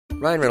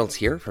Ryan Reynolds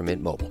here from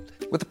Mint Mobile.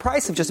 With the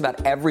price of just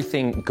about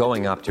everything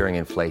going up during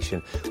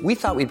inflation, we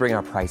thought we'd bring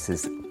our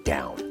prices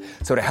down.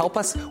 So to help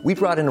us, we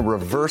brought in a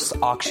reverse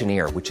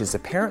auctioneer, which is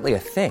apparently a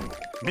thing.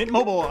 Mint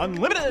Mobile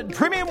Unlimited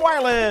Premium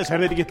Wireless. How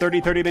to get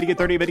 30, 30, bit to get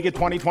 30, bit to get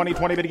 20, 20,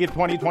 20, bit to get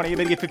 20, 20,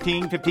 bit to get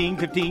 15, 15,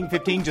 15,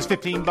 15, just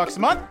 $15 a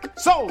month?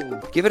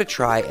 Sold! Give it a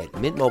try at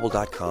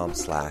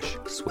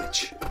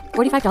mintmobile.com/switch.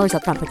 $45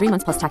 up front for 3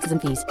 months plus taxes and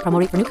fees. Promo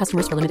rate for new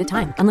customers for limited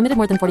time. Unlimited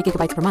more than 40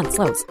 gigabytes per month.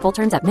 Slows full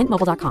terms at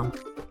mintmobile.com.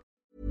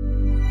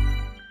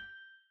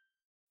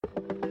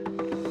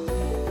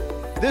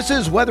 This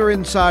is Weather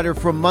Insider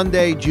from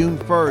Monday, June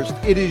 1st.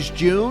 It is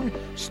June,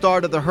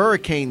 start of the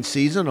hurricane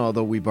season,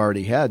 although we've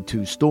already had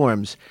 2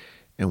 storms,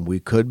 and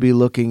we could be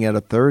looking at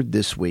a third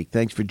this week.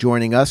 Thanks for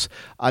joining us.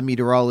 I'm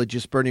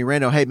meteorologist Bernie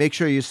Rayno. Hey, make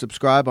sure you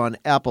subscribe on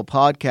Apple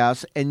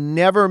Podcasts and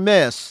never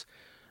miss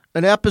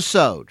an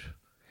episode.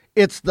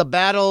 It's the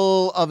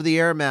Battle of the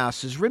Air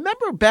Masses.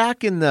 Remember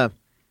back in the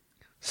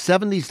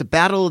 70s, the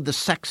Battle of the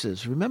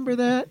Sexes. Remember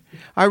that?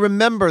 I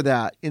remember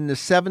that in the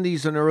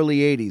 70s and early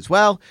 80s.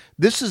 Well,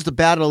 this is the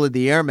Battle of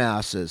the Air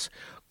Masses.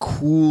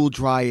 Cool,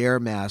 dry air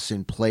mass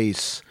in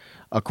place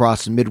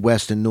across the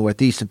Midwest and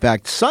Northeast. In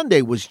fact,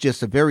 Sunday was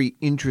just a very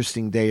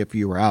interesting day if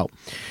you were out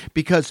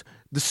because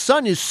the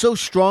sun is so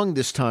strong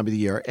this time of the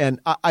year. And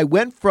I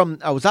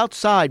was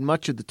outside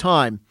much of the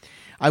time.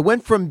 I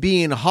went from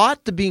being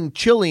hot to being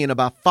chilly in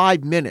about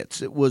 5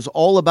 minutes. It was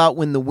all about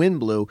when the wind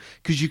blew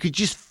because you could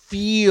just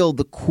feel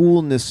the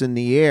coolness in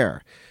the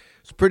air.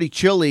 It's pretty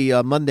chilly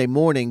Monday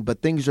morning,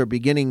 but things are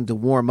beginning to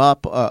warm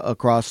up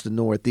across the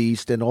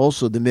Northeast and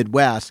also the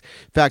Midwest.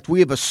 In fact,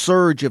 we have a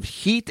surge of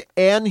heat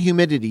and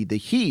humidity. The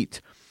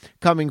heat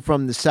coming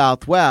from the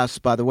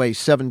Southwest. By the way,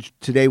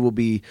 Monday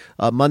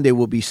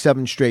will be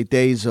 7 straight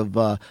days of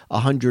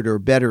 100 or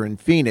better in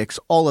Phoenix.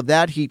 All of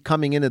that heat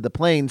coming into the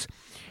plains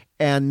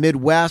and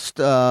Midwest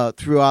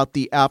throughout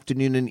the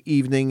afternoon and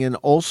evening, and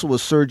also a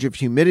surge of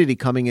humidity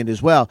coming in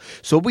as well.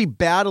 So we'll be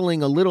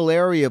battling a little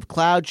area of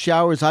cloud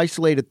showers,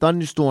 isolated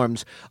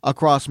thunderstorms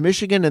across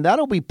Michigan, and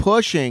that'll be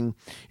pushing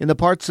in the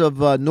parts of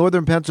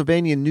northern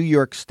Pennsylvania and New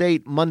York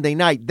State Monday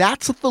night.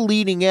 That's at the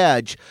leading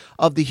edge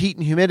of the heat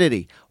and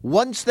humidity.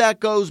 Once that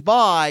goes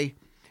by,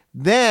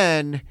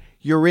 then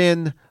you're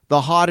in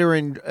the hotter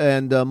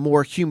and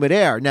more humid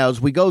air. Now,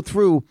 as we go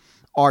through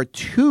our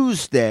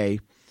Tuesday,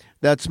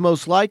 that's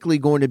most likely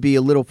going to be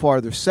a little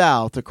farther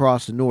south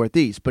across the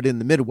Northeast. But in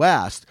the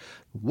Midwest,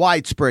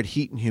 widespread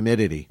heat and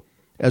humidity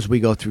as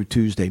we go through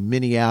Tuesday.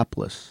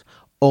 Minneapolis,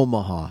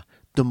 Omaha,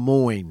 Des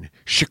Moines,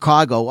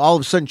 Chicago. All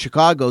of a sudden,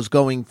 Chicago's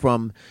going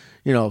from,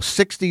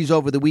 60s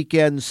over the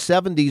weekend,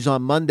 70s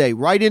on Monday,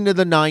 right into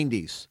the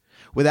 90s.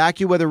 With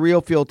AccuWeather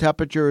Real Field,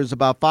 temperature is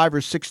about 5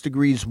 or 6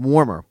 degrees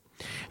warmer.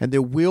 And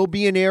there will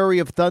be an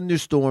area of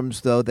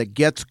thunderstorms, though, that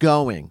gets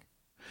going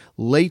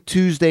late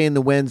Tuesday and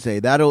the Wednesday.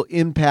 That'll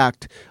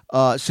impact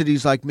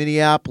cities like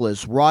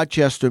Minneapolis,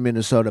 Rochester,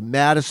 Minnesota,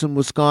 Madison,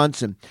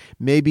 Wisconsin,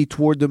 maybe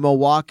toward the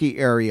Milwaukee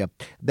area.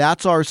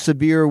 That's our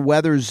severe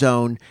weather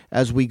zone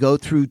as we go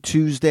through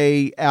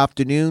Tuesday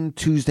afternoon,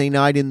 Tuesday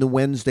night, and the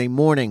Wednesday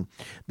morning.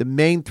 The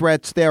main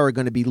threats there are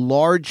going to be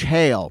large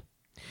hail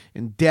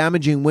and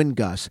damaging wind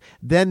gusts.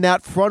 Then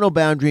that frontal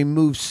boundary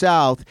moves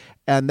south,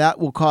 and that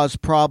will cause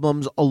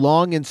problems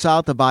along and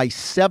south of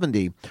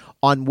I-70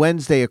 on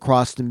Wednesday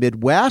across the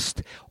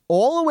Midwest,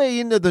 all the way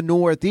into the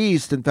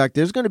Northeast. In fact,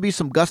 there's going to be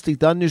some gusty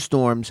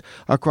thunderstorms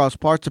across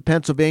parts of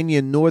Pennsylvania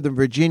and northern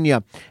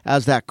Virginia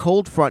as that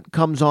cold front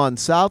comes on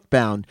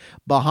southbound.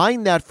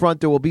 Behind that front,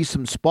 there will be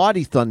some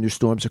spotty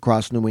thunderstorms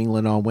across New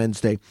England on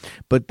Wednesday.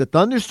 But the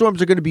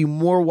thunderstorms are going to be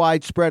more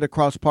widespread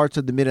across parts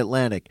of the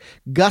mid-Atlantic.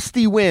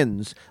 Gusty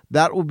winds,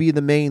 that will be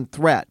the main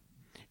threat.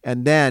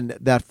 And then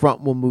that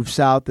front will move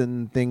south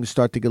and things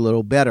start to get a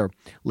little better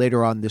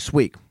later on this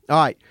week. All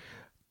right.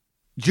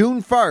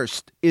 June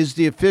 1st is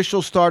the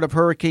official start of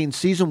hurricane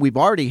season. We've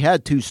already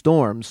had 2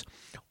 storms,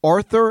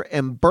 Arthur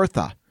and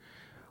Bertha.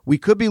 We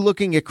could be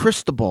looking at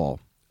Cristobal,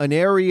 an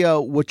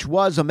area which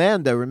was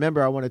Amanda.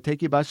 Remember, I want to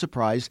take you by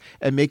surprise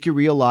and make you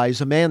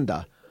realize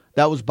Amanda.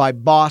 That was by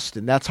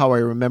Boston. That's how I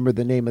remember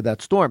the name of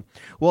that storm.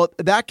 Well,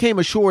 that came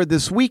ashore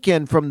this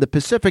weekend from the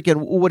Pacific, and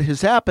what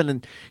has happened,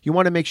 and you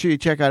want to make sure you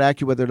check out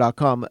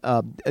AccuWeather.com.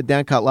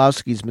 Dan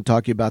Kotlowski's been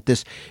talking about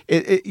this.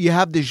 You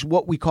have this,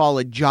 what we call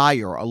a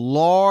gyre, a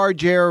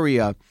large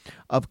area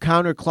of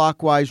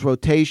counterclockwise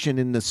rotation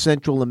in the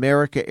Central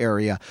America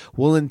area.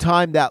 Well, in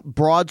time, that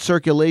broad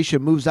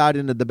circulation moves out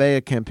into the Bay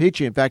of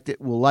Campeche. In fact,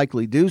 it will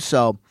likely do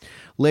so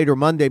later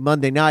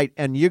Monday night,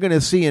 and you're going to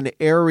see an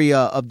area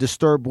of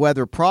disturbed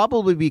weather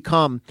probably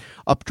become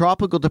a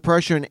tropical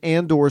depression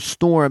and or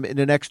storm in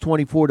the next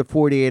 24 to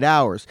 48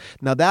 hours.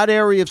 Now, that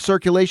area of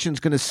circulation is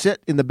going to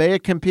sit in the Bay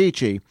of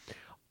Campeche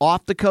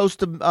off the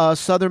coast of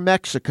southern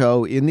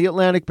Mexico in the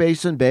Atlantic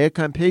Basin, Bay of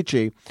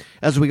Campeche,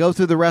 as we go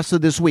through the rest of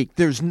this week.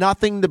 There's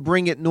nothing to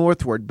bring it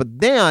northward, but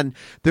then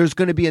there's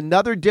going to be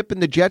another dip in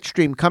the jet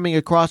stream coming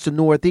across the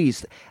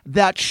Northeast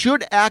that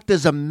should act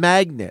as a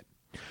magnet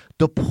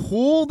to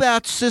pull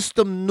that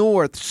system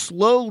north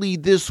slowly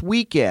this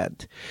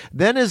weekend.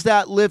 Then as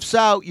that lifts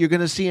out, you're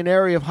going to see an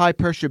area of high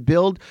pressure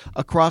build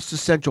across the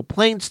Central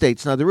Plains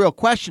states. Now, the real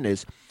question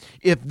is,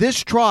 if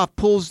this trough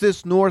pulls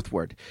this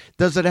northward,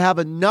 does it have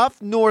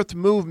enough north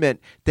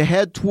movement to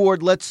head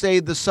toward, let's say,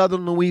 the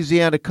southern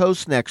Louisiana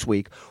coast next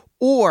week?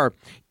 Or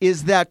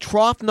is that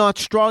trough not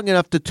strong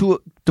enough to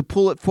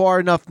pull it far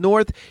enough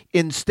north?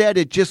 Instead,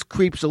 it just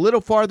creeps a little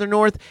farther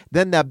north.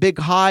 Then that big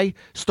high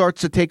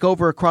starts to take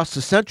over across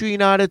the central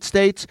United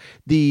States.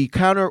 The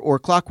counter or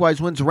clockwise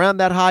winds around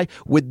that high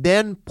would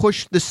then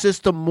push the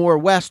system more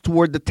west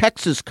toward the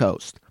Texas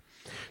coast.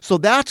 So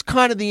that's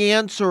kind of the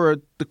answer, or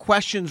the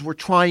questions we're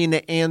trying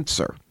to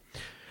answer.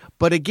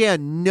 But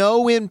again,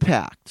 no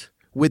impact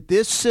with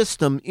this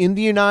system in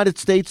the United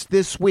States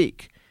this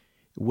week.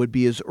 It would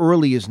be as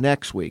early as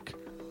next week,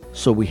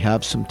 so we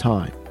have some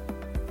time.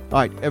 All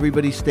right,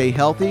 everybody stay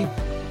healthy.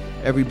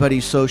 Everybody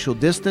social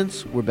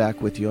distance. We're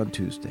back with you on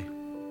Tuesday.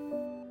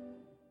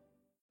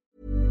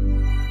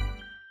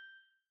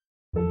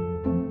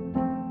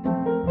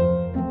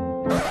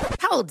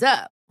 Hold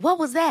up. What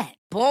was that?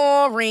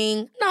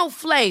 Boring. No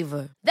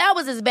flavor. That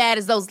was as bad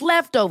as those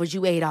leftovers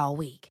you ate all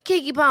week.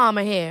 Keke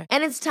Palmer here,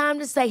 and it's time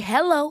to say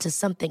hello to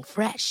something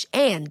fresh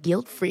and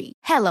guilt-free.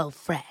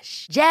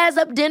 HelloFresh. Jazz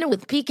up dinner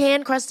with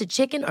pecan-crusted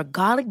chicken or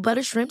garlic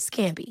butter shrimp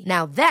scampi.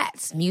 Now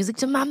that's music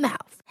to my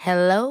mouth.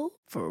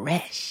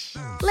 HelloFresh.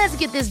 Let's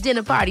get this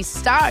dinner party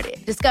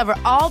started. Discover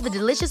all the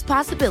delicious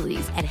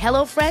possibilities at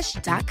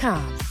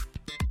HelloFresh.com.